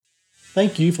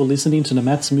Thank you for listening to the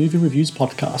Matt's Movie Reviews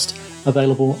podcast,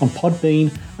 available on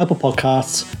Podbean, Apple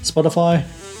Podcasts, Spotify,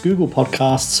 Google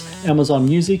Podcasts, Amazon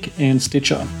Music, and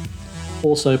Stitcher.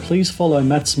 Also, please follow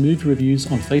Matt's Movie Reviews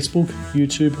on Facebook,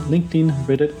 YouTube, LinkedIn,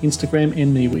 Reddit, Instagram,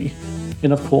 and MeWe.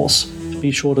 And of course,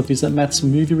 be sure to visit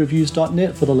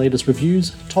mattsmoviereviews.net for the latest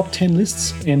reviews, top 10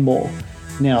 lists, and more.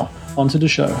 Now, on to the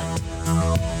show.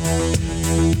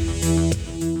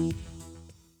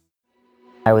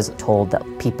 I was told that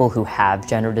people who have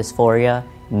gender dysphoria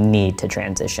need to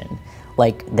transition.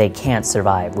 Like, they can't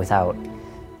survive without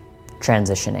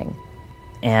transitioning.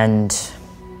 And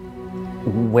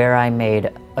where I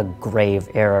made a grave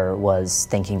error was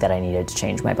thinking that I needed to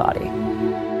change my body.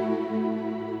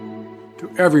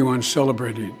 To everyone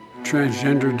celebrating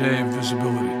Transgender Day of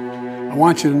Visibility, I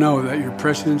want you to know that your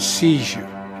president sees you,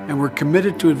 and we're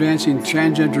committed to advancing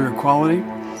transgender equality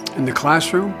in the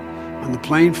classroom, on the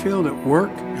playing field, at work,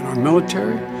 in our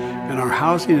military, in our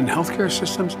housing and healthcare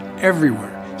systems,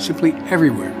 everywhere, simply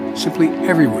everywhere, simply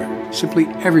everywhere, simply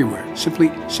everywhere, simply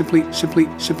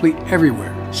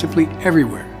everywhere, simply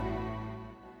everywhere.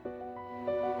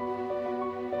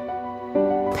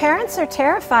 Parents are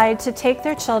terrified to take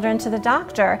their children to the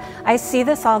doctor. I see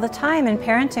this all the time in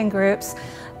parenting groups.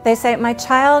 They say, my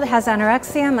child has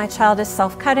anorexia, my child is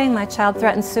self-cutting, my child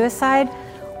threatens suicide.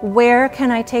 Where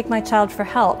can I take my child for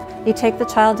help? You take the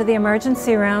child to the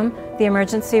emergency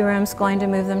room's going to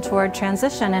move them toward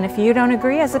transition. And if you don't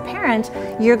agree as a parent,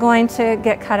 you're going to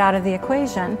get cut out of the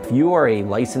equation. If you are a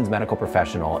licensed medical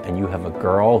professional and you have a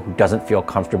girl who doesn't feel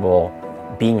comfortable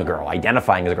being a girl,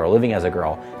 identifying as a girl, living as a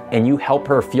girl, and you help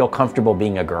her feel comfortable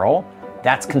being a girl,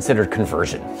 that's considered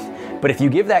conversion. But if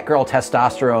you give that girl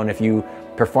testosterone, if you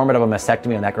perform a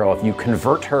mastectomy on that girl, if you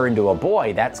convert her into a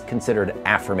boy, that's considered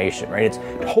affirmation, right? It's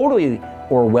totally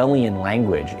Orwellian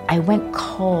language. I went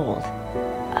cold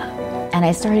and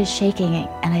I started shaking,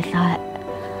 and I thought,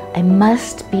 I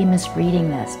must be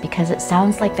misreading this because it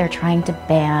sounds like they're trying to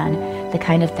ban the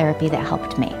kind of therapy that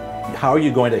helped me. How are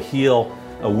you going to heal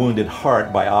a wounded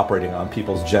heart by operating on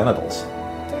people's genitals?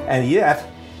 And yet,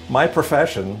 my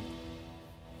profession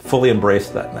fully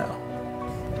embraced that now.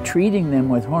 Treating them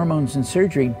with hormones and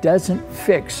surgery doesn't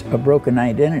fix a broken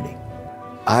identity.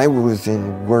 I was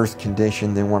in worse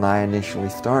condition than when I initially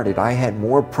started. I had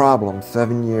more problems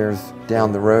 7 years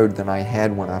down the road than I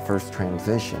had when I first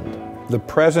transitioned. The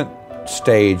present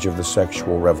stage of the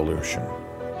sexual revolution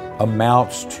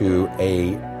amounts to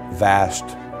a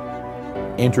vast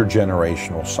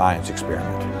intergenerational science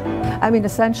experiment. I mean,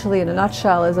 essentially, in a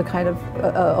nutshell, is a kind of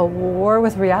a war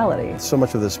with reality. So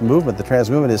much of this movement, the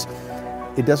trans movement, is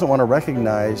it doesn't want to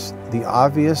recognize the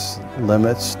obvious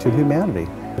limits to humanity.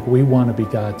 We want to be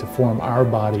God to form our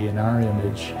body in our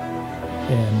image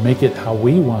and make it how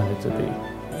we want it to be.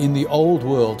 In the old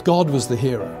world, God was the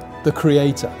hero, the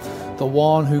creator, the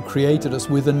one who created us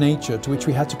with a nature to which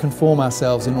we had to conform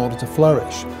ourselves in order to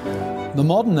flourish. The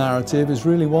modern narrative is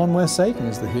really one where Satan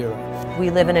is the hero. We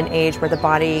live in an age where the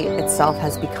body itself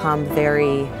has become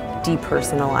very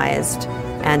depersonalized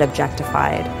and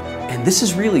objectified. And this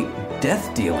is really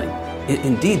death dealing.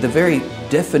 Indeed, the very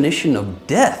definition of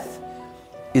death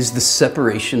is the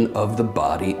separation of the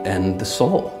body and the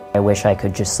soul. I wish I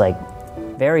could just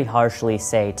very harshly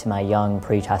say to my young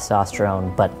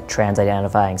pre-testosterone but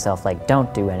trans-identifying self,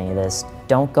 don't do any of this,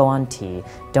 don't go on T,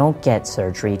 don't get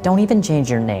surgery, don't even change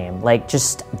your name,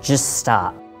 just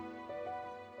stop.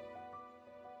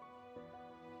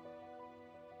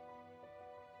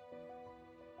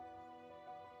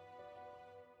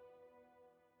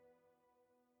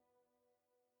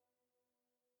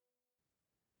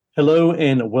 Hello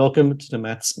and welcome to the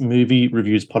Matt's Movie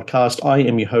Reviews podcast. I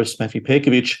am your host, Matthew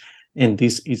Perkovich, and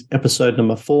this is episode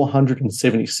number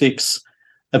 476.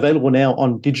 Available now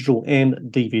on digital and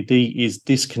DVD is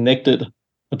Disconnected,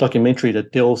 a documentary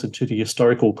that delves into the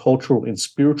historical, cultural, and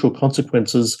spiritual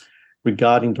consequences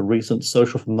regarding the recent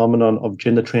social phenomenon of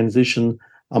gender transition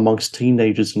amongst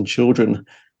teenagers and children.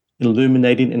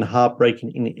 Illuminating and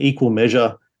heartbreaking in equal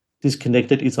measure,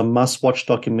 Disconnected is a must-watch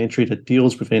documentary that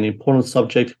deals with an important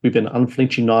subject with an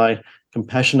unflinching eye,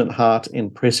 compassionate heart,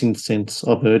 and pressing sense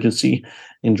of urgency.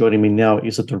 And joining me now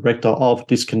is the director of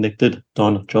Disconnected,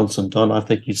 Don Johnson. Don, I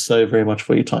thank you so very much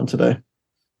for your time today.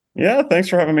 Yeah, thanks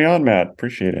for having me on, Matt.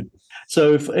 Appreciate it.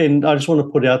 So, and I just want to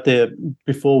put out there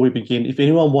before we begin, if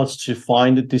anyone wants to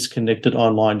find Disconnected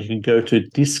online, you can go to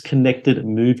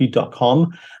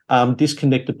disconnectedmovie.com.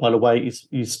 Disconnected, by the way,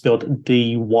 is spelled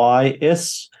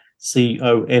DYS.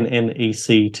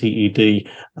 CONNECTED,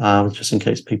 just in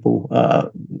case people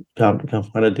can't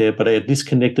find it there. But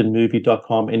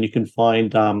disconnectedmovie.com, and you can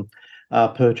find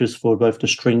purchase for both the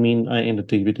streaming and the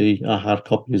DVD hard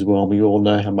copy as well. We all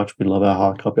know how much we love our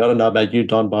hard copy. I don't know about you,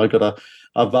 Don, but I've got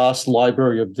a vast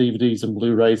library of DVDs and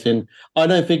Blu-rays, and I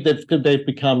don't think they've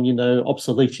become,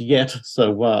 obsolete yet.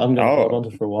 So I'm going to hold on to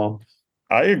it for a while.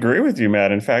 I agree with you,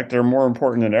 Matt. In fact, they're more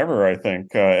important than ever, I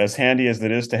think. As handy as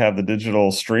it is to have the digital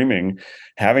streaming,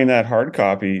 having that hard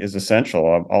copy is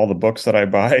essential. All the books that I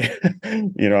buy,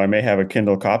 I may have a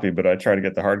Kindle copy, but I try to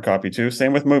get the hard copy too.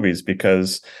 Same with movies,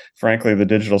 because frankly, the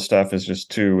digital stuff is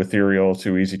just too ethereal,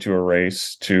 too easy to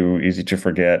erase, too easy to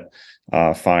forget.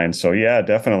 Fine. So yeah,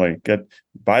 definitely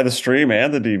buy the stream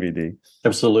and the DVD.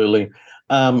 Absolutely.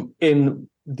 In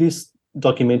this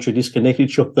documentary, Disconnected,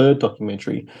 it's your third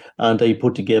documentary that you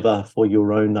put together for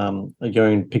your own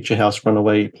picture house,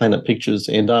 Runaway Planet Pictures.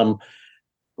 And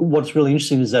what's really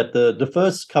interesting is that the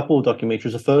first couple of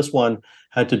documentaries, the first one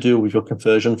had to do with your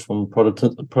conversion from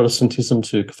Protestantism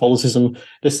to Catholicism.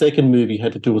 The second movie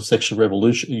had to do with the sexual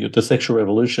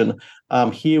revolution.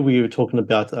 Here we were talking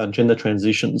about gender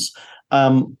transitions.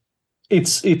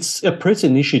 It's a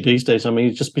pressing issue these days. I mean,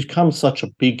 it's just become such a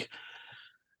big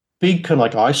kind of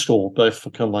like eyesore, both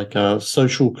for kind of like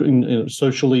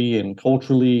socially and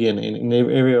culturally and in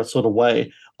every sort of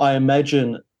way. I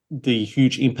imagine the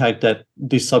huge impact that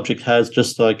this subject has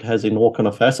in all kind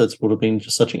of facets would have been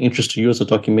just such an interest to you as a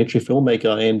documentary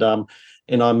filmmaker.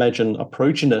 And I imagine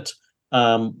approaching it,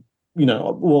 let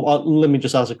me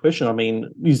just ask a question. I mean,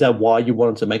 is that why you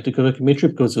wanted to make the documentary?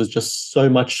 Because there was just so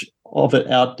much of it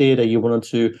out there that you wanted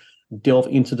to delve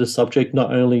into the subject,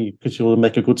 not only because you will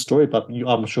make a good story, but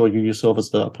I'm sure you yourself as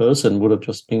the person would have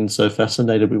just been so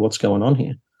fascinated with what's going on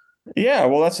here. Yeah,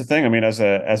 well, that's the thing. I mean, as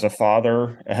a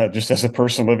father, just as a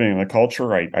person living in the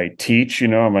culture, I teach.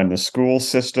 I'm in the school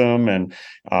system, and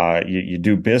you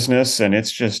do business, and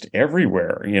it's just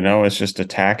everywhere. It's just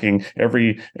attacking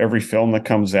every film that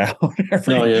comes out,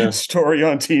 every story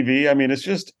on TV. I mean, it's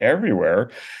just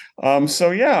everywhere.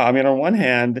 So yeah, I mean, on one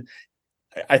hand,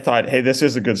 I thought, hey, this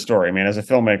is a good story. I mean, as a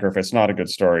filmmaker, if it's not a good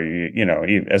story,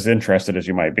 as interested as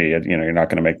you might be, you're not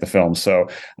going to make the film. So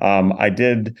I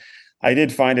did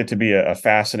find it to be a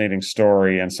fascinating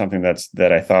story and something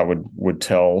that I thought would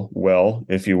tell well,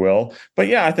 if you will. But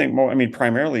yeah, I think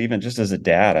primarily even just as a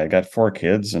dad, I got 4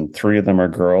 kids and 3 of them are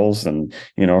girls, and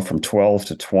from 12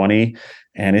 to 20.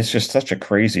 And it's just such a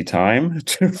crazy time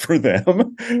for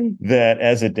them that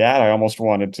as a dad, I almost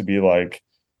wanted to be like,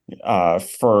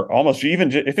 for almost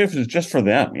even if it was just for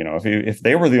them, if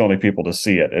they were the only people to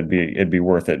see it, it'd be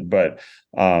worth it. But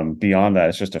beyond that,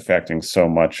 it's just affecting so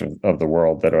much of the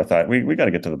world that I thought we got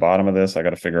to get to the bottom of this. I got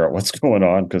to figure out what's going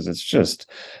on, because it's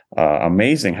just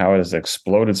amazing how it has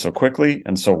exploded so quickly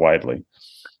and so widely.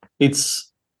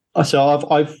 So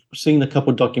I've seen a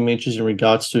couple of documentaries in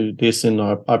regards to this, and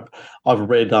I've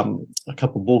read a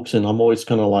couple of books, and I'm always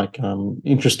kind of like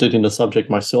interested in the subject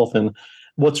myself. And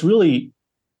what's really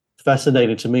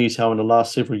fascinating to me is how in the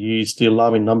last several years the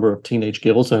alarming number of teenage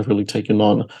girls have really taken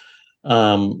on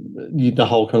the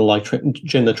whole kind of like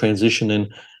gender transition,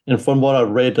 and from what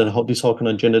I've read, this whole kind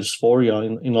of gender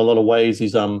dysphoria in a lot of ways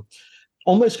is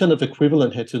almost kind of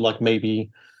equivalent to like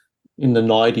maybe in the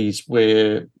 90s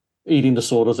where eating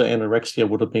disorders or anorexia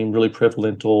would have been really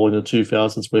prevalent, or in the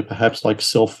 2000s where perhaps like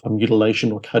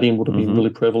self-mutilation or cutting would have been really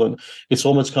prevalent. It's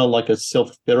almost kind of like a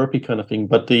self-therapy kind of thing,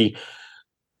 but the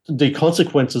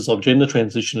consequences of gender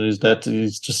transition is that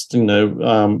is just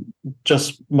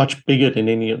just much bigger than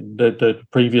any of the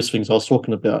previous things I was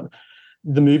talking about.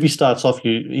 The movie starts off,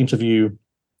 you interview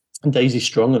Daisy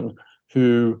Strongen,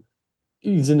 who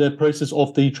is in the process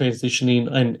of detransitioning,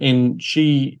 and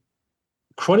she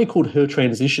chronicled her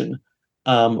transition,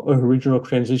 her original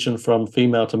transition from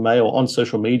female to male on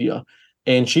social media,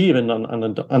 and she even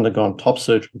undergone top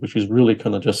surgery, which is really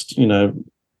kind of just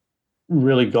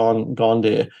really gone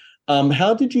there.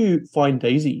 How did you find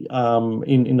Daisy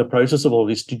in the process of all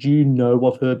this? Did you know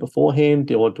of her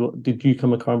beforehand, or did you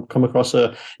come across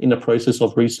her in the process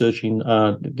of researching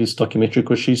this documentary?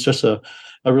 Because she's just a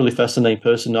really fascinating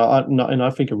person, and I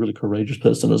think a really courageous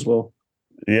person as well.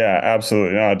 Yeah,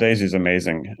 absolutely. No, Daisy's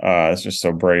amazing. It's just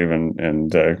so brave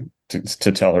and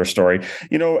to tell her story.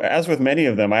 As with many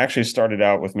of them, I actually started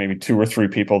out with maybe 2 or 3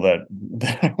 people that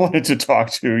I wanted to talk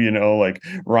to, like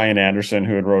Ryan Anderson,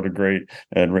 who had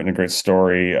written a great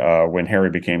story, When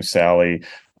Harry Became Sally.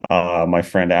 My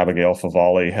friend Abigail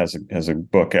Favale has a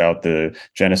book out, The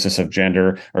Genesis of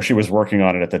Gender, or she was working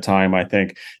on it at the time, I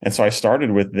think. And so I started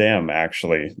with them,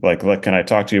 actually. Like, look, can I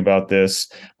talk to you about this?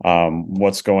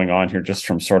 What's going on here, just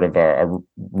from sort of a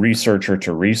researcher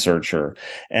to researcher.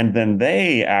 And then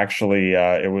they actually,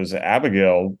 it was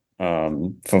Abigail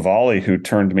Favali, who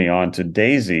turned me on to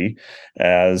Daisy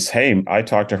as, hey, I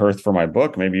talked to her for my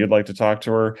book. Maybe you'd like to talk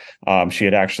to her. She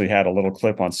had actually had a little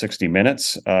clip on 60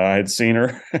 Minutes. I had seen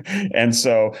her. And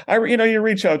so you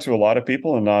reach out to a lot of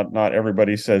people and not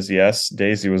everybody says yes.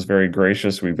 Daisy was very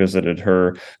gracious. We visited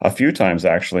her a few times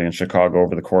actually in Chicago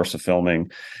over the course of filming.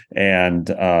 And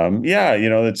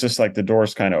it's just like the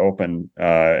doors kind of open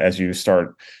as you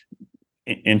start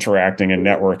interacting and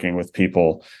networking with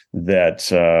people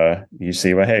that you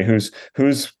see, well, hey,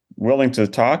 who's willing to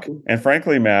talk? And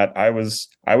frankly, Matt, I was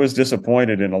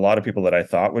disappointed in a lot of people that I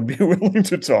thought would be willing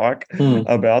to talk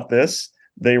about this.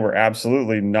 They were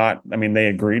absolutely not. I mean, they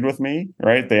agreed with me,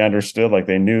 right? They understood, like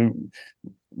they knew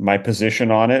my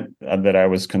position on it, that I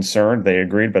was concerned. They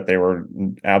agreed, but they were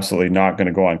absolutely not going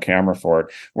to go on camera for it.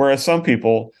 Whereas some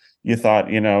people, you thought,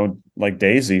 like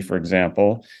Daisy, for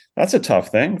example, that's a tough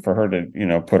thing for her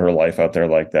to, put her life out there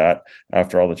like that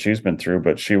after all that she's been through,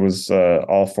 but she was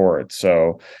all for it.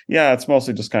 So yeah, it's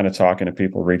mostly just kind of talking to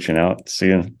people, reaching out,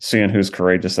 seeing who's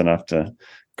courageous enough to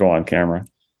go on camera.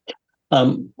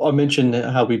 I mentioned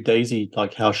how with Daisy,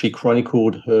 like how she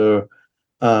chronicled her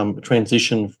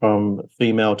transition from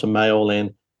female to male,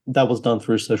 and that was done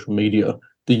through social media,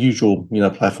 the usual,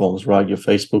 platforms, right? Your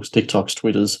Facebooks, TikToks,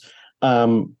 Twitters.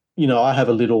 I have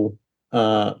a little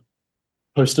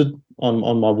posted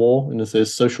on my wall, and it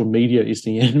says social media is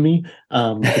the enemy,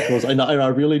 because I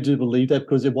really do believe that,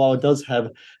 because while it does have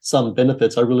some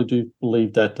benefits, I really do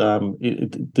believe that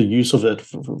the use of it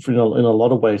in a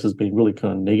lot of ways has been really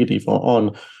kind of negative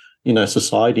on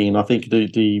society. And I think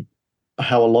the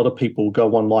how a lot of people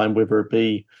go online, whether it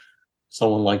be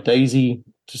someone like Daisy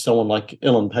to someone like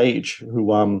Ellen Page,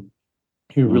 who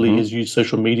really has used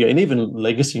social media and even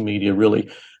legacy media really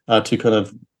to kind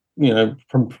of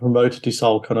promote this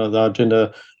whole kind of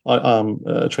gender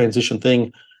transition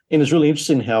thing. And it's really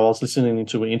interesting how I was listening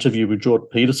to an interview with Jordan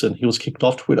Peterson. He was kicked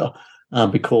off Twitter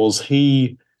because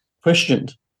he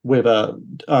questioned whether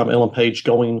Ellen Page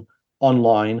going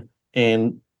online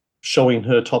and showing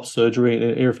her top surgery and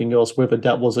everything else, whether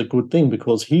that was a good thing,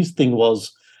 because his thing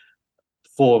was,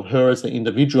 for her as an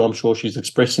individual, I'm sure she's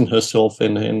expressing herself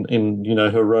and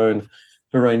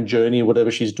her own journey,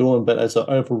 whatever she's doing, but as an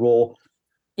overall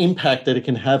impact that it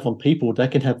can have on people,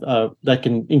 that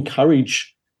can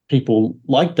encourage people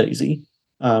like Daisy,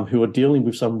 who are dealing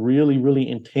with some really, really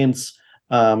intense,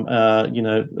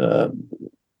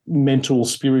 mental,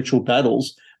 spiritual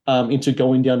battles, into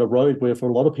going down a road where for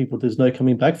a lot of people there's no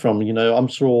coming back from. I'm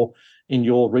sure in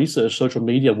your research, social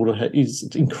media is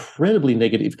incredibly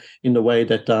negative in the way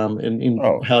that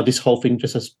how this whole thing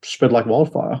just has spread like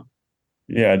wildfire.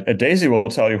 Yeah, Daisy will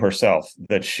tell you herself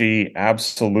that she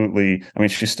absolutely,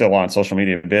 she's still on social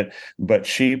media a bit, but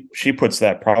she puts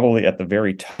that probably at the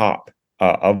very top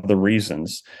of the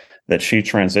reasons that she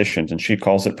transitioned, and she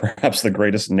calls it perhaps the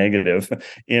greatest negative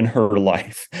in her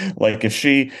life. Like if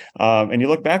she, and you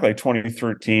look back like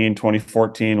 2013,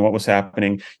 2014, what was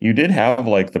happening, you did have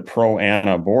like the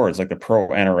pro-ana boards, like the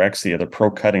pro-anorexia, the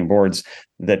pro-cutting boards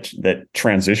that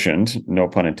transitioned, no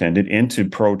pun intended, into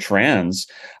pro-trans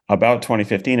about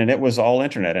 2015, and it was all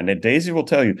internet. And Daisy will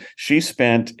tell you, she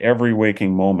spent every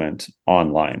waking moment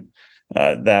online.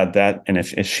 And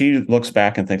if she looks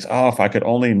back and thinks, oh, if I could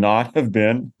only not have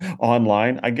been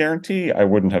online, I guarantee I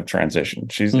wouldn't have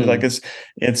transitioned. She's like,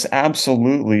 it's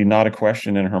absolutely not a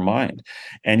question in her mind.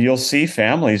 And you'll see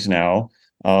families now,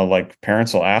 like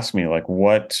parents will ask me, like,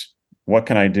 what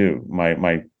can I do?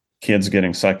 My kids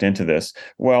getting sucked into this.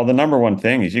 Well, the number one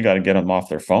thing is you got to get them off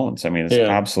their phones. It's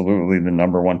absolutely the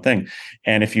number one thing.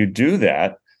 And if you do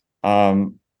that,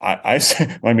 just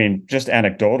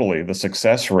anecdotally, the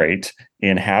success rate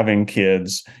in having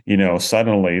kids,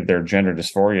 suddenly their gender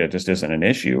dysphoria just isn't an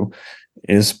issue,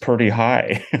 is pretty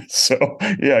high. So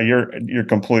yeah, you're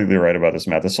completely right about this,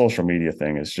 Matt. The social media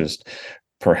thing is just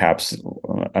perhaps,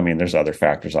 there's other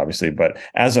factors obviously, but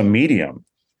as a medium,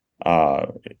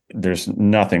 there's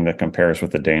nothing that compares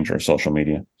with the danger of social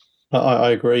media. I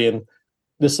agree, and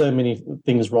there's so many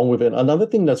things wrong with it. Another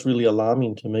thing that's really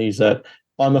alarming to me is that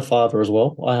I'm a father as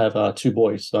well. I have two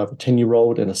boys. So I have a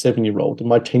 10-year-old and a 7-year-old, and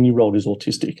my 10-year-old is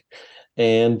autistic.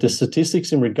 And the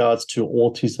statistics in regards to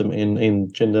autism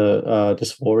and gender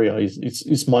dysphoria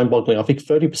is mind-boggling. I think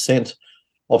 30%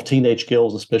 of teenage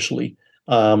girls especially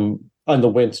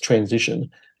underwent transition.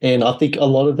 And I think a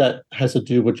lot of that has to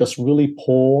do with just really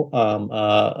poor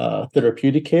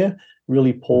therapeutic care,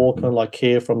 really poor kind of like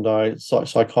care from the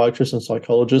psychiatrists and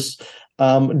psychologists.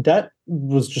 That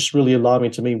was just really alarming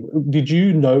to me. Did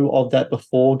you know of that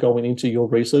before going into your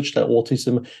research, that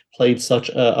autism played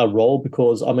such a role?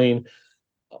 Because I do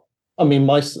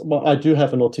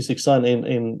have an autistic son,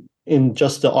 and in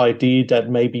just the idea that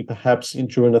maybe perhaps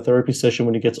during a therapy session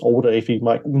when he gets older, if he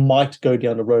might go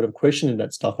down the road of questioning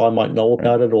that stuff, I might know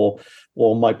about it, or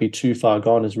might be too far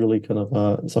gone, is really kind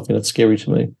of something that's scary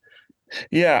to me.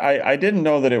 Yeah, I didn't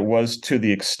know that it was to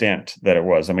the extent that it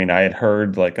was. I mean, I had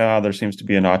heard like, there seems to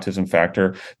be an autism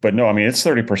factor, but no, I mean, it's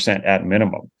 30% at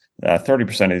minimum.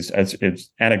 30% is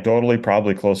anecdotally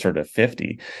probably closer to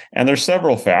 50. And there's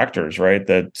several factors, right?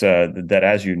 That,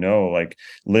 as you know, like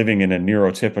living in a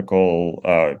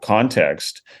neurotypical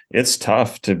context, it's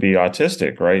tough to be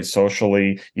autistic, right?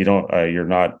 Socially, you're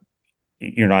not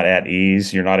at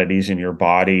ease. You're not at ease in your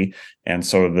body. And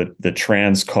so the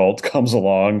trans cult comes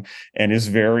along and is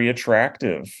very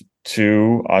attractive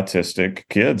to autistic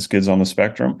kids on the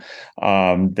spectrum.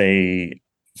 They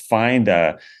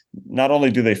find not only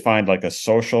do they find like a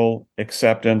social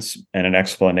acceptance and an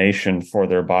explanation for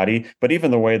their body, but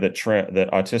even the way that that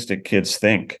autistic kids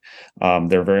think.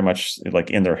 They're very much like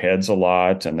in their heads a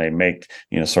lot, and they make,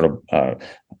 sort of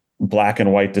black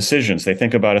and white decisions. They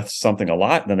think about something a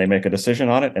lot, and then they make a decision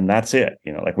on it, and that's it.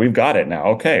 Like, we've got it now.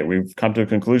 Okay, we've come to a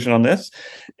conclusion on this,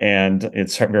 and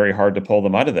it's very hard to pull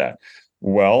them out of that.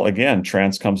 Well, again,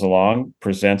 trans comes along,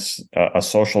 presents a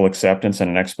social acceptance and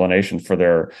an explanation for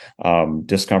their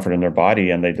discomfort in their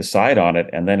body, and they decide on it,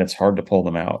 and then it's hard to pull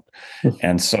them out.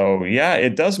 And so, yeah,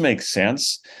 it does make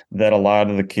sense that a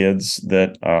lot of the kids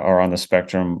that are on the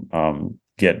spectrum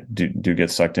do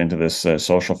get sucked into this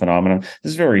social phenomenon.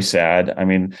 This is very sad. I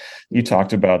mean, you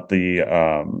talked about the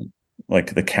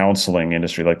counseling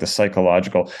industry, like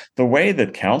the way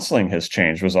that counseling has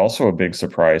changed was also a big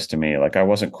surprise to me. Like, I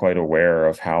wasn't quite aware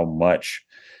of how much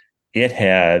it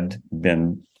had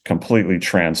been completely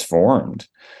transformed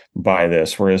by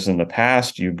this. Whereas in the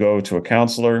past, you go to a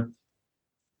counselor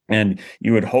and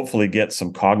you would hopefully get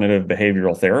some cognitive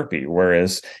behavioral therapy.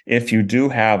 Whereas if you do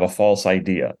have a false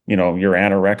idea, you're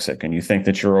anorexic and you think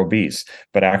that you're obese,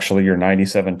 but actually you're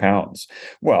 97 pounds.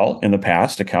 Well, in the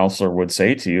past, a counselor would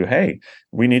say to you, hey,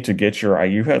 we need to get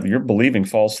you're believing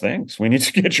false things. We need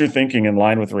to get your thinking in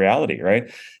line with reality, right?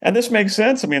 And this makes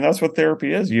sense. I mean, that's what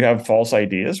therapy is. You have false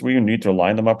ideas. We need to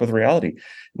line them up with reality.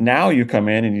 Now you come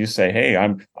in and you say, hey,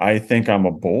 I think I'm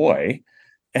a boy.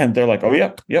 And they're like, oh,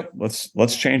 yep,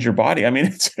 let's change your body. I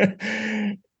mean,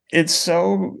 it's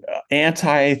so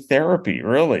anti-therapy,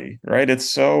 really, right? It's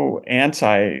so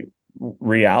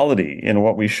anti-reality in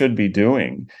what we should be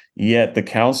doing. Yet the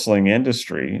counseling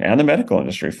industry and the medical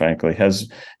industry, frankly, has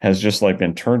just like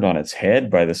been turned on its head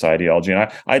by this ideology.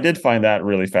 And I did find that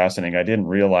really fascinating. I didn't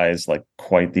realize like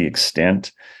quite the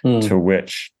extent to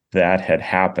which that had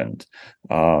happened.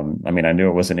 I mean, I knew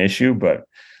it was an issue, but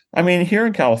I mean, here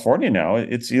in California now,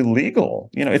 it's illegal.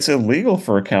 It's illegal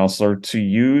for a counselor to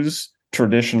use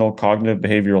traditional cognitive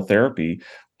behavioral therapy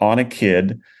on a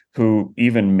kid who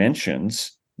even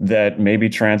mentions that maybe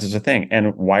trans is a thing.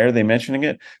 And why are they mentioning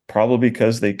it? Probably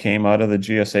because they came out of the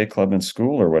GSA club in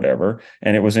school or whatever,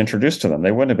 and it was introduced to them.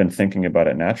 They wouldn't have been thinking about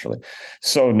it naturally.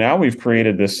 So now we've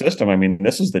created this system. I mean,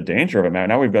 this is the danger of it, man.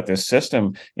 Now we've got this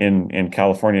system in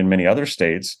California and many other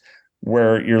states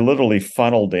where you're literally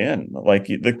funneled in. Like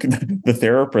the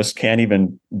therapist can't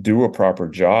even do a proper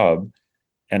job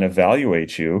and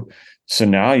evaluate you. So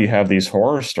now you have these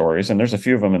horror stories, and there's a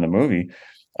few of them in the movie,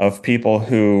 of people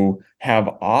who have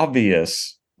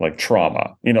obvious like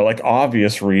trauma, like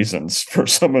obvious reasons for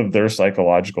some of their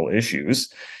psychological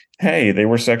issues. Hey, they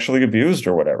were sexually abused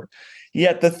or whatever.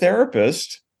 Yet the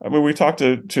therapist, I mean, we talked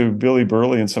to Billy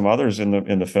Burley and some others in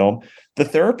the film. The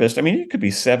therapist, I mean, it could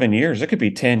be 7 years, it could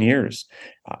be 10 years.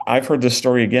 I've heard this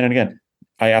story again and again.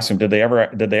 I asked him, did they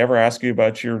ever ask you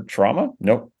about your trauma?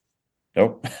 Nope.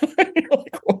 You're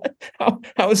like, what?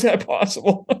 How is that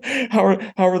possible? How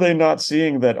are they not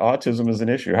seeing that autism is an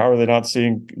issue? How are they not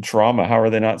seeing trauma? How are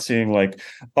they not seeing like,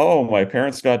 oh, my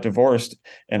parents got divorced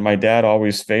and my dad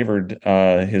always favored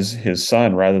his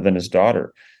son rather than his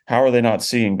daughter? How are they not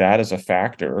seeing that as a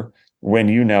factor when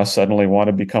you now suddenly want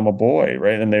to become a boy,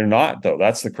 right? And they're not, though.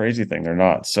 That's the crazy thing. They're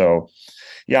not. So,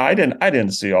 yeah, I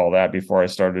didn't see all that before I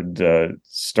started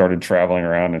traveling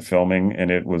around and filming,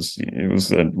 and it was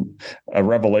a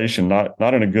revelation,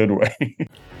 not in a good way.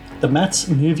 The Matt's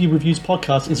Movie Reviews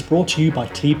podcast is brought to you by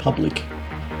TeePublic.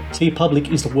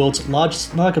 TeePublic is the world's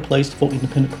largest marketplace for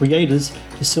independent creators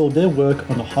to sell their work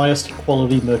on the highest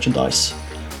quality merchandise.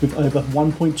 With over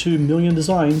 1.2 million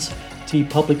designs,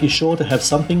 TeePublic is sure to have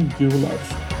something you'll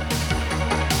love.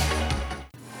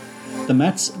 The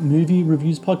Matt's Movie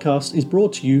Reviews podcast is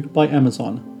brought to you by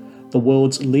Amazon. The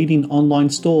world's leading online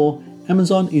store,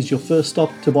 Amazon is your first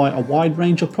stop to buy a wide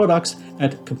range of products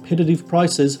at competitive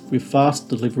prices with fast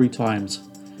delivery times.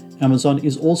 Amazon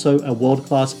is also a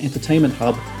world-class entertainment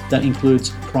hub that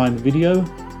includes Prime Video,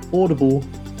 Audible,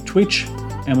 Twitch,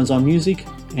 Amazon Music,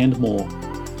 and more.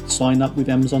 Sign up with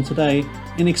Amazon today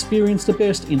and experience the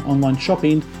best in online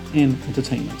shopping and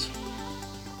entertainment.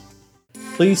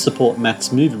 Please support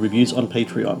Matt's movie reviews on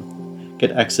Patreon.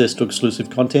 Get access to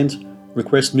exclusive content,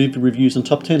 request movie reviews and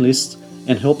top 10 lists,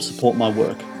 and help support my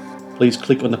work. Please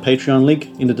click on the Patreon link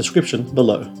in the description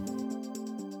below.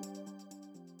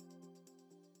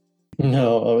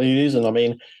 No, it isn't. I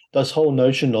mean, this whole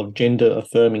notion of gender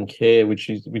affirming care, which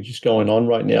is going on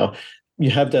right now,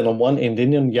 you have that on one end,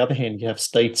 and on the other hand, you have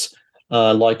states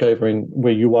like over in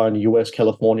where you are in the US,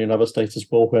 California, and other states as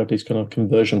well, who have these kind of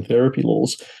conversion therapy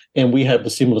laws. And we have the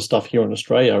similar stuff here in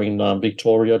Australia. In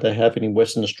Victoria, they have it. In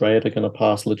Western Australia, they're going to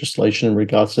pass legislation in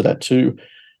regards to that too,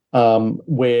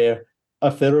 where a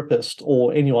therapist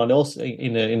or anyone else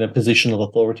in a position of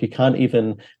authority can't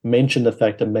even mention the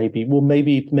fact that maybe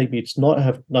it's not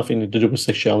have nothing to do with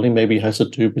sexuality. Maybe it has to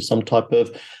do with some type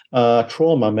of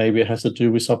trauma. Maybe it has to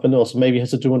do with something else. Maybe it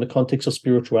has to do in the context of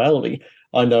spirituality.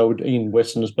 I know in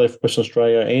both Western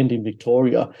Australia and in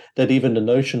Victoria, that even the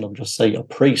notion of just say a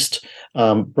priest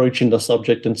broaching the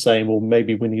subject and saying, well,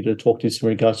 maybe we need to talk to this in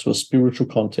regards to a spiritual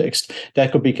context,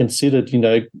 that could be considered,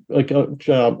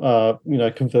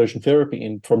 conversion therapy.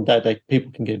 And from that,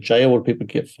 people can get jailed or people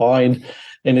get fined.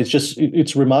 And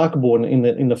it's remarkable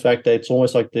in the fact that it's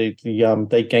almost like they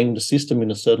game the system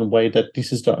in a certain way that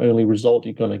this is the only result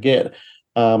you're going to get.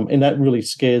 And that really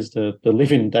scares the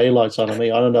living daylights out of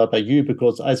me. I don't know about you,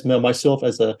 because as myself,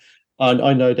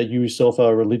 I know that you yourself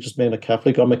are a religious man, a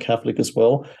Catholic. I'm a Catholic as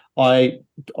well.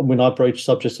 When I broach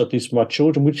subjects like this with my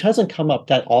children, which hasn't come up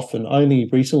that often, only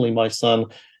recently my son,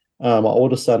 my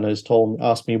older son,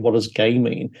 asked me, what does gay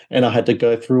mean? And I had to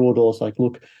go through it all. It's like,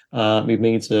 look, it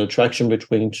means an attraction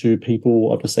between two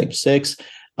people of the same sex.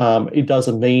 It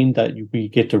doesn't mean that we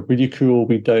get to ridicule,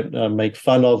 we don't make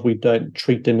fun of, we don't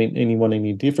treat anyone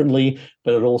any differently,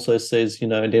 but it also says,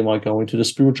 and then I go into the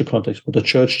spiritual context, what the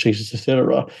church teaches,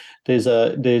 etc. There's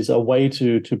a way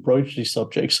to broach these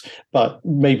subjects, but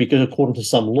maybe according to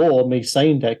some law, me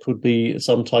saying that could be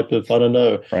some type of, I don't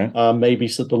know, right. Maybe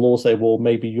the law say, well,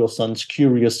 maybe your son's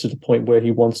curious to the point where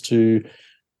he wants to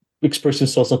express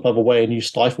himself some other way, and you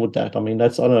stifled that. I mean, I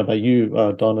don't know about you,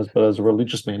 Don, but as a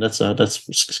religious man, that's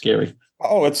scary.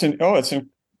 It's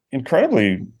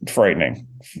incredibly frightening,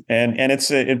 and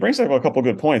it brings up a couple of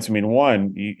good points. I mean,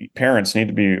 one, parents need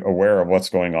to be aware of what's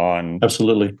going on.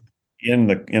 Absolutely. In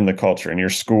the culture, in your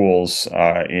schools,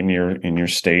 in your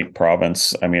state,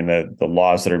 province. I mean, the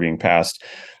laws that are being passed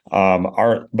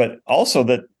but also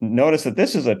that notice that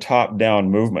this is a top-down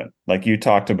movement. Like you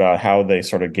talked about how they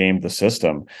sort of gamed the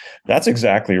system. That's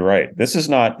exactly right. This is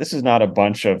not a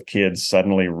bunch of kids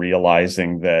suddenly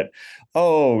realizing that,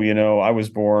 I was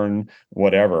born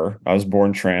whatever. I was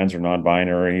born trans or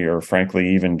non-binary or frankly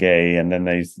even gay, and then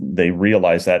they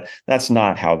realize that that's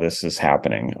not how this is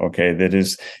happening. Okay, it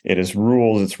is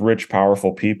rules. It's rich,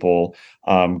 powerful people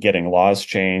getting laws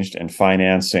changed and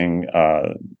financing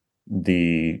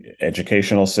the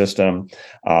educational system.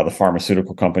 The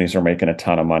pharmaceutical companies are making a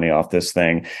ton of money off this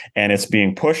thing, and it's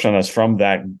being pushed on us from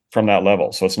that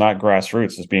level. So it's not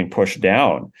grassroots; it's being pushed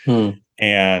down.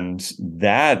 And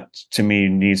that, to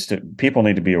me, people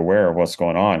need to be aware of what's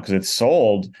going on, because it's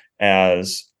sold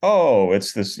as,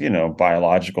 it's this,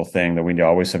 biological thing that we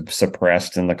always have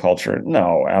suppressed in the culture.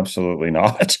 No, absolutely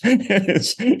not.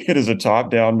 It is a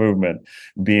top-down movement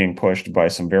being pushed by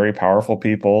some very powerful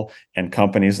people and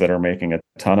companies that are making a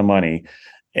ton of money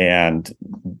and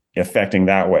affecting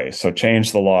that way. So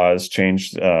change the laws,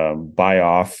 buy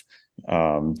off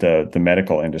the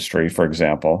medical industry, for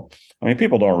example. I mean,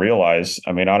 people don't realize,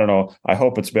 I don't know, I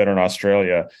hope it's better in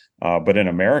Australia, but in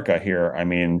America here, I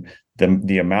mean,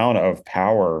 the amount of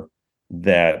power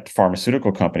that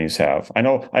pharmaceutical companies have. I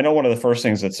know one of the first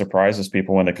things that surprises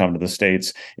people when they come to the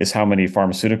States is how many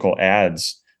pharmaceutical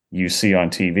ads you see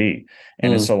on TV.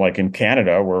 And so like in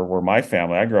Canada, where my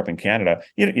family, I grew up in Canada,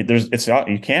 you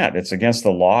can't, it's against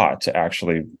the law to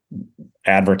actually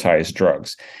advertise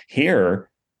drugs. Here,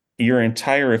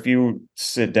 if you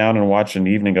sit down and watch an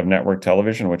evening of network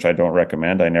television, which I don't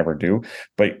recommend, I never do,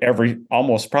 but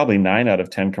almost probably 9 out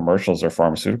of 10 commercials are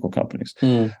pharmaceutical companies.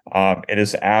 It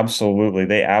is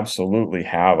they absolutely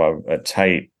have a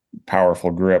tight, powerful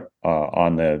grip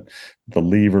on the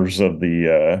levers of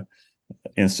the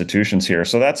institutions here.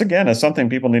 So that's, again, is something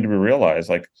people need to be realized.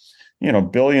 Like,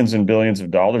 billions and billions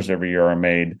of dollars every year are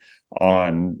made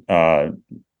on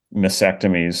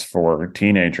mastectomies for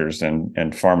teenagers and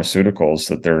pharmaceuticals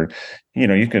that they're,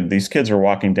 these kids are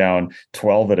walking down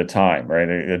 12 at a time, right?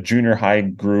 A junior high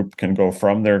group can go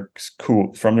from their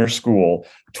school,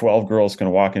 12 girls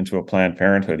can walk into a Planned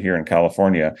Parenthood here in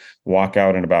California, walk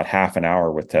out in about half an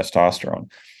hour with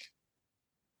testosterone.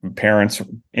 Parents,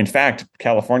 in fact,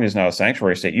 California is now a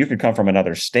sanctuary state. You could come from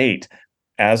another state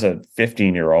as a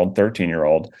 15-year-old,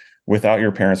 13-year-old, without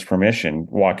your parents' permission,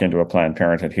 walk into a Planned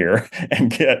Parenthood here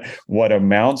and get what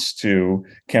amounts to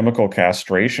chemical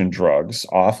castration drugs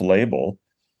off label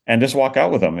and just walk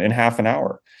out with them in half an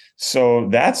hour. So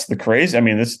that's the crazy. I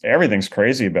mean, everything's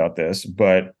crazy about this,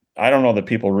 but I don't know that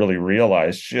people really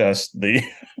realize just the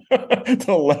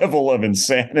the level of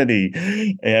insanity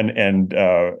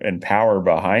and power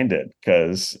behind it.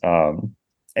 Because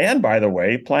and by the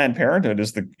way, Planned Parenthood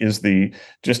is the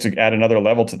just to add another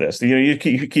level to this. You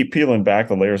keep peeling back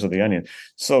the layers of the onion.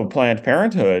 So Planned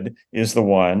Parenthood is the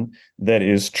one that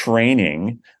is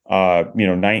training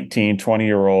 19,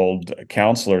 20-year-old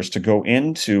counselors to go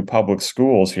into public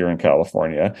schools here in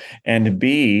California and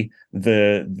be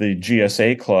the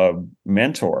GSA Club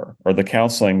mentor or the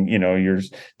counseling,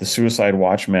 the Suicide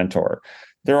Watch mentor.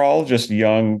 They're all just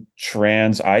young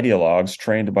trans ideologues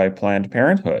trained by Planned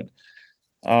Parenthood.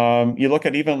 You look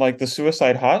at even like the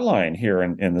suicide hotline here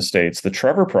in the States, the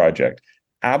Trevor Project,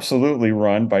 absolutely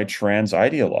run by trans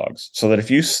ideologues. So that if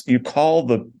you call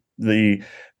the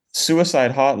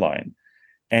suicide hotline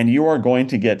and you are going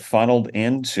to get funneled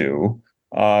into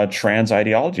trans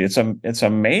ideology, it's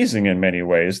amazing in many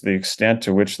ways the extent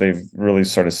to which they've really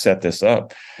sort of set this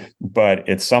up. But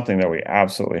it's something that we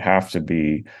absolutely have to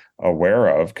be aware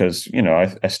of because,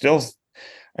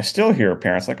 I still hear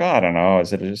parents like, oh, I don't know,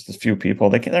 is it just a few people?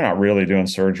 They're not really doing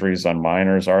surgeries on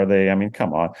minors, are they? I mean,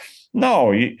 come on.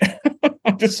 No, I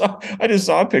just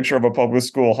saw a picture of a public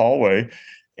school hallway,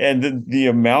 and the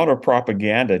amount of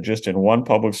propaganda just in one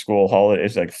public school hallway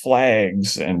is like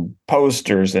flags and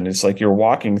posters, and it's like you're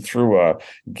walking through a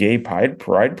gay pride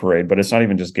parade, but it's not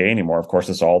even just gay anymore. Of course,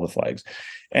 it's all the flags,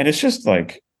 and it's just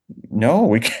like, no,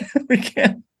 we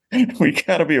can't. We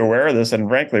got to be aware of this, and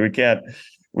frankly,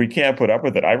 we can't put up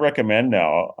with it. I recommend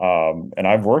now, and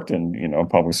I've worked in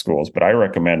public schools, but I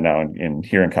recommend now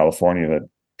here in California that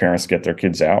parents get their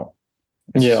kids out.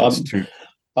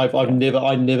 I've never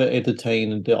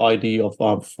entertained the idea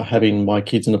of having my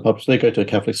kids in a public. They go to a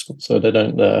Catholic school, so they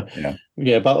don't.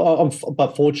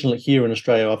 But fortunately, here in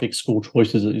Australia, I think school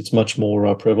choice is much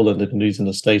more prevalent than it is in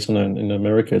the States, and in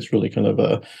America, it's really kind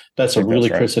of that's a really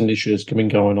pressing issue that's been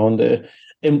going on there.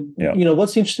 And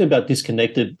what's interesting about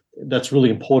Disconnected, that's really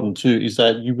important too, is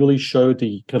that you really show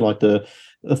the kind of like the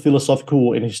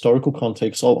philosophical and historical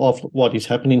context of what is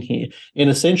happening here.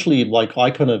 And essentially, like, I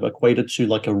kind of equate it to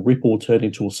like a ripple turned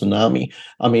into a tsunami.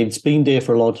 I mean, it's been there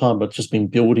for a long time, but it's just been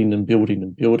building and building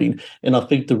and building. And I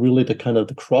think the kind of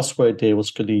the crossroad there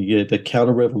was the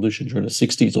counter-revolution during the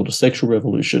 60s, or the sexual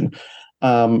revolution.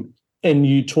 And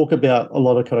you talk about a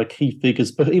lot of kind of key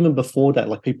figures, but even before that,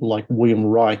 like people like William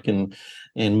Reich and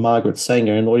Margaret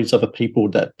Sanger and all these other people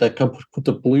that can put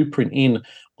the blueprint in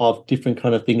of different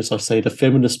kind of things, like say the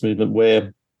feminist movement,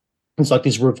 where it's like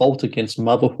this revolt against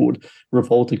motherhood,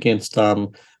 revolt against us.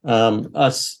 I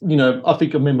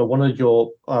think I remember one of your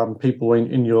people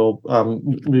in your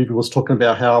movie was talking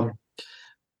about how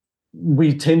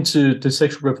we the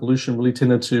sexual revolution really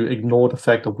tended to ignore the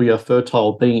fact that we are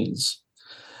fertile beings.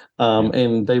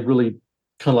 And they really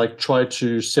kind of like try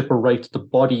to separate the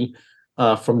body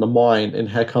from the mind, and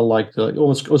how kind of like it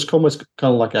was almost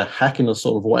kind of like a hack in a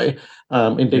sort of way.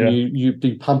 And then you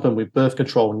be pumping with birth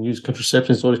control and use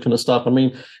contraceptives, all this kind of stuff. I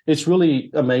mean, it's really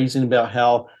amazing about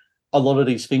how a lot of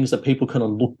these things that people kind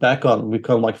of look back on with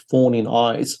kind of like fawning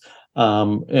eyes,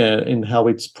 and how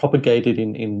it's propagated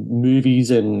in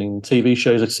movies and in TV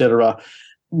shows, etc.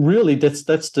 Really, that's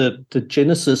the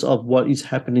genesis of what is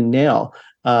happening now.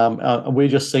 We're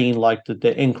just seeing like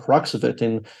the end crux of it,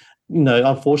 and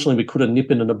unfortunately, we couldn't nip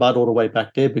it in the bud all the way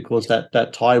back there because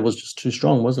that tie was just too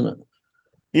strong, wasn't it?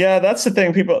 Yeah, that's the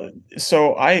thing.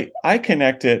 So I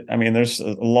connect it. I mean, there's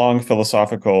a long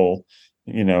philosophical,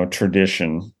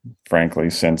 tradition, frankly,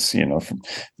 since from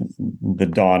the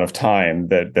dawn of time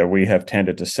that we have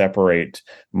tended to separate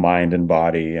mind and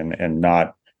body and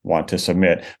not want to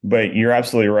submit. But you're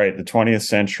absolutely right. The 20th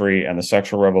century and the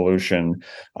sexual revolution,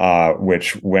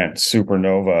 which went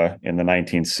supernova in the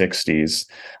 1960s,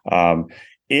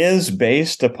 is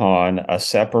based upon a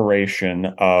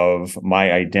separation of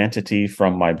my identity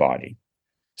from my body.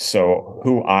 So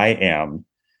who I am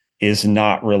is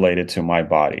not related to my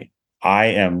body. I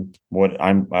am what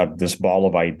I'm this ball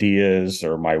of ideas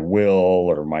or my will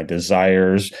or my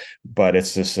desires, but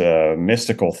it's this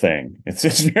mystical thing.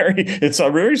 It's a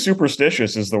very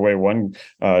superstitious is the way one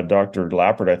Dr.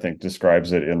 Lappert, I think,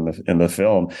 describes it in the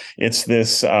film. It's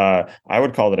this I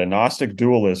would call it a Gnostic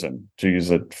dualism, to use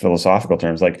the philosophical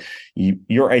terms. Like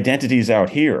your identity is out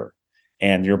here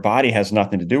and your body has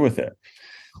nothing to do with it.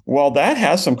 Well, that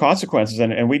has some consequences,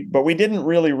 but we didn't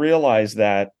really realize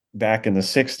that back in the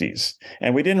 60s.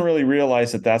 And we didn't really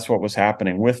realize that that's what was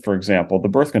happening with, for example, the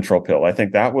birth control pill. I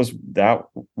think that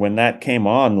when that came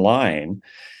online,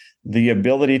 the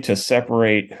ability to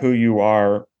separate who you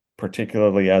are,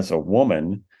 particularly as a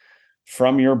woman,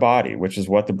 from your body, which is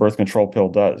what the birth control pill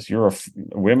does.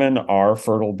 Women are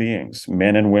fertile beings.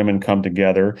 Men and women come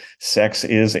together. Sex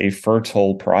is a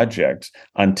fertile project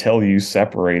until you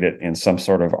separate it in some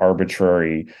sort of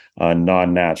arbitrary,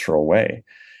 non-natural way.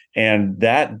 And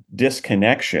that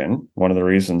disconnection, one of the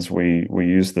reasons we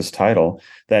use this title,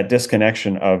 that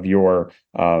disconnection of your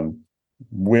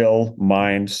will,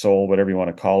 mind, soul, whatever you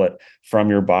want to call it, from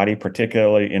your body,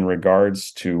 particularly in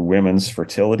regards to women's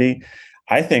fertility,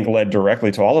 I think led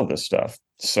directly to all of this stuff.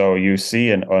 So you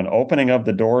see an opening of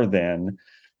the door then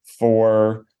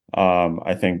for,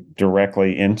 I think,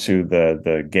 directly into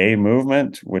the gay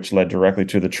movement, which led directly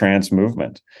to the trans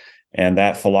movement. And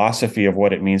that philosophy of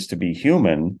what it means to be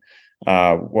human,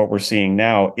 what we're seeing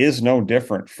now is no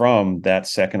different from that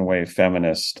second wave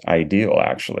feminist ideal,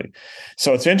 actually.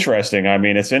 So it's interesting. I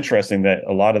mean, it's interesting that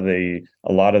a lot of the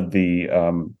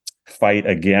fight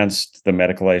against the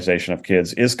medicalization of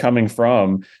kids is coming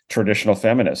from traditional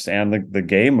feminists and the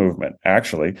gay movement,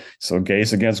 actually. So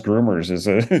Gays Against Groomers is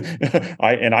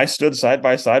I stood side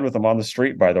by side with them on the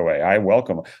street, by the way.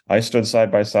 I stood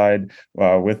side by side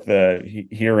with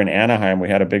here in Anaheim. We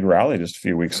had a big rally just a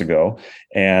few weeks ago,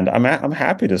 and I'm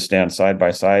happy to stand side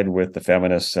by side with the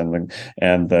feminists and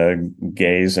the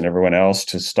gays and everyone else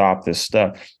to stop this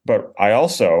stuff. But I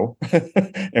also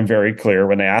am very clear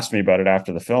when they asked me about it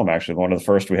after the film. Actually, one of the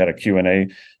first, we had a Q&A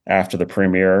after the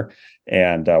premiere,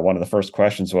 and one of the first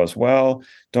questions was, well,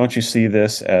 don't you see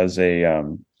this as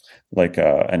an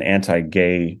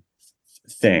anti-gay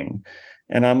thing?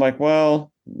 And I'm like,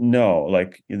 well, no,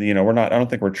 like, we're not, I don't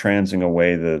think we're transing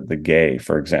away the gay,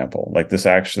 for example. Like this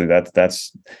actually,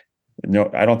 that's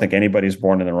no, I don't think anybody's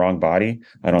born in the wrong body.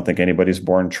 I don't think anybody's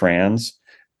born trans.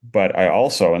 But I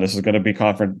also, and this is going to be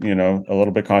a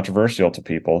little bit controversial to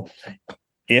people,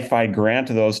 if I grant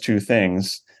those two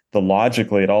things,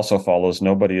 logically it also follows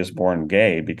nobody is born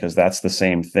gay, because that's the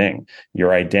same thing.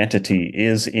 Your identity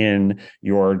is in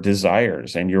your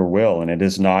desires and your will, and it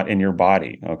is not in your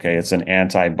body. Okay, it's an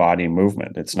anti-body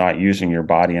movement. It's not using your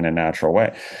body in a natural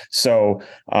way. So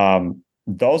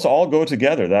those all go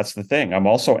together. That's the thing. I'm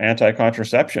also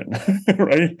anti-contraception,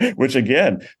 right? Which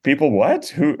again, people,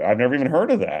 I've never even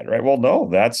heard of that, right? Well, no,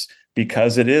 that's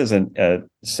because it is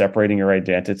separating your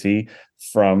identity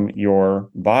from your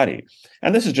body.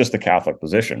 And this is just the Catholic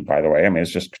position, by the way. I mean,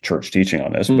 it's just church teaching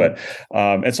on this, but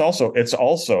it's also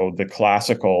the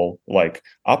classical, like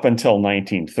up until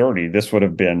 1930, this would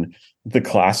have been the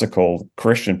classical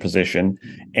Christian position,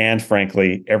 and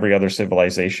frankly, every other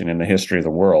civilization in the history of the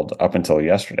world up until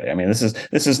yesterday. I mean, this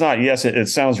is not, yes, it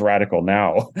sounds radical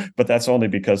now, but that's only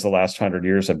because the last 100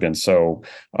 years have been so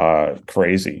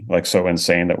crazy, like so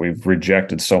insane, that we've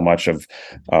rejected so much of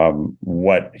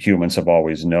what humans have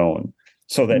always known.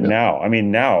 So that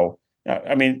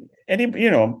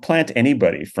plant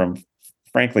anybody from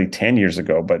frankly 10 years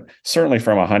ago, but certainly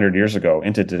from 100 years ago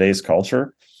into today's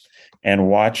culture, and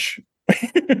watch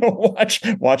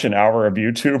an hour of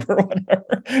YouTube or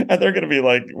whatever, and they're going to be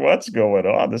like, what's going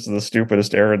on? This is the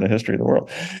stupidest era in the history of the world.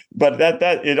 But that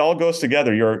it all goes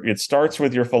together. It starts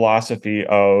with your philosophy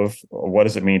of what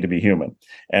does it mean to be human.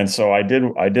 And so I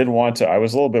did want to, I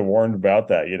was a little bit warned about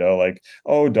that, like,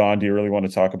 oh, Don, do you really want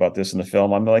to talk about this in the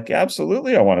film? I'm like, yeah,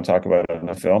 absolutely, I want to talk about it in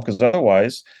the film, because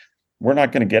otherwise we're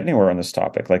not going to get anywhere on this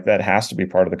topic. Like, that has to be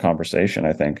part of the conversation,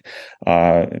 I think,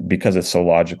 because it's so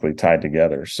logically tied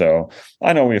together. So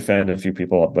I know we offended a few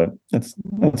people, but that's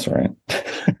all right.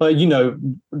 But,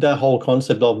 that whole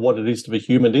concept of what it is to be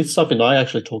human is something I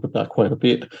actually talk about quite a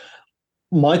bit.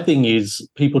 My thing is,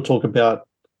 people talk about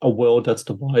a world that's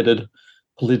divided,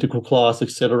 political class,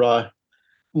 etc.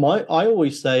 I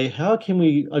always say, how can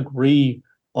we agree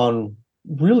on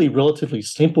really relatively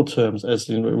simple terms as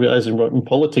in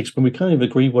politics when we can't even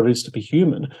agree what it is to be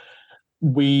human?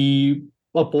 We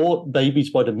abort babies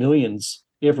by the millions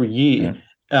every year,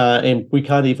 and we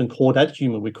can't even call that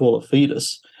human. We call it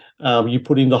fetus. You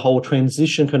put in the whole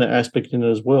transition kind of aspect in it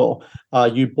as well. Are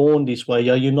you born this way?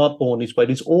 Are you not born this way?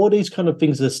 There's all these kind of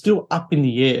things that are still up in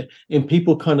the air, and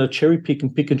people kind of cherry pick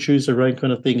and choose their own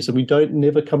kind of things, and we don't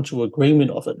never come to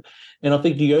agreement of it. And I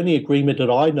think the only agreement that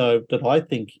I know that I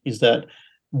think is that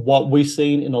what we've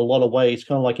seen in a lot of ways,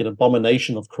 kind of like an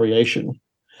abomination of creation.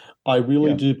 I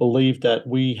really do believe that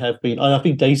we have been, and I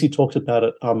think Daisy talks about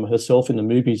it herself in the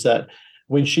movies, that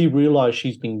when she realized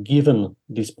she's been given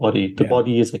this body, the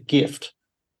body is a gift.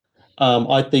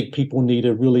 I think people need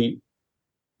to really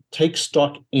take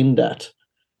stock in that.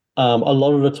 A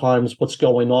lot of the times what's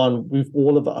going on with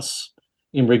all of us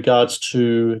in regards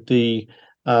to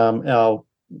our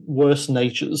worst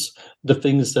natures, the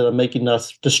things that are making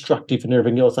us destructive and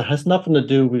everything else, it has nothing to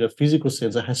do with a physical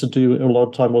sense. It has to do a lot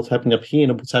of time what's happening up here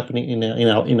and what's happening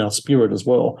in our spirit as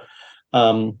well.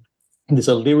 There's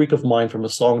a lyric of mine from a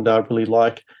song that I really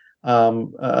like.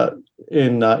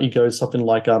 It goes something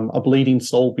like, a bleeding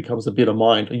soul becomes a bitter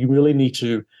mind. You really need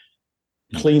to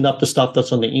clean up the stuff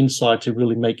that's on the inside to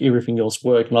really make everything else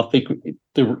work. And I think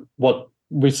what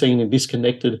we're seeing in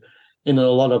Disconnected and a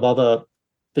lot of other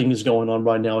things going on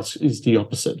right now is the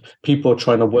opposite. People are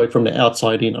trying to work from the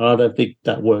outside in. I don't think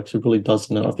that works. It really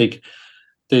doesn't. And I think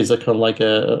there's a kind of like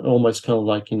almost kind of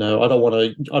like,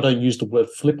 I don't use the word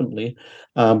flippantly,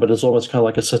 but it's almost kind of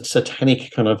like a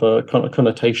satanic kind of a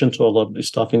connotation to a lot of this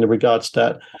stuff in regards to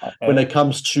that. When it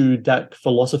comes to that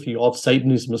philosophy of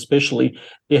Satanism, especially,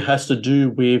 it has to do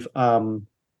with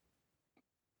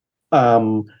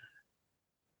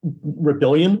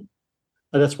rebellion.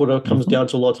 And that's what it comes down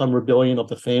to a lot of time, rebellion of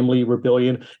the family,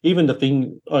 rebellion. Even the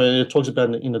thing it talks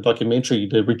about in the documentary,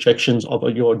 the rejections of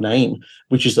your name,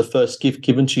 which is the first gift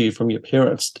given to you from your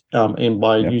parents. And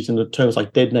by using the terms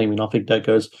like dead naming, I think that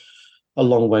goes a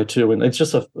long way too. And it's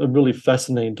just a really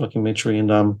fascinating documentary. And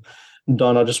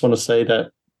Don, I just want to say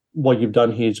that what you've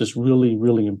done here is just really,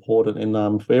 really important.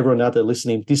 And for everyone out there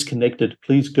listening, Disconnected,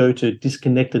 please go to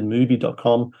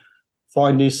disconnectedmovie.com.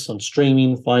 Find this on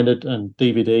streaming, find it on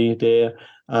DVD there.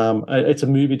 It's a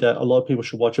movie that a lot of people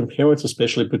should watch, and parents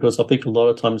especially, because I think a lot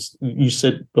of times, you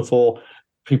said before,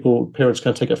 parents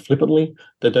can take it flippantly.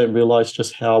 They don't realize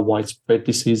just how widespread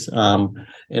this is, and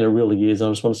it really is. I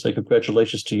just want to say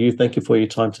congratulations to you. Thank you for your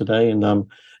time today. And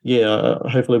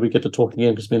hopefully we get to talk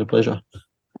again, because it's been a pleasure.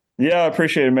 Yeah, I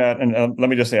appreciate it, Matt. And let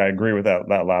me just say, I agree with that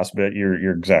last bit.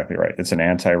 You're exactly right. It's an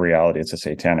anti-reality. It's a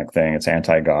satanic thing. It's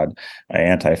anti-God,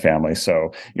 anti-family.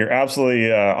 So you're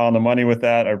absolutely on the money with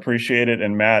that. I appreciate it.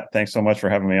 And Matt, thanks so much for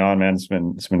having me on, man. It's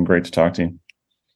been great to talk to you.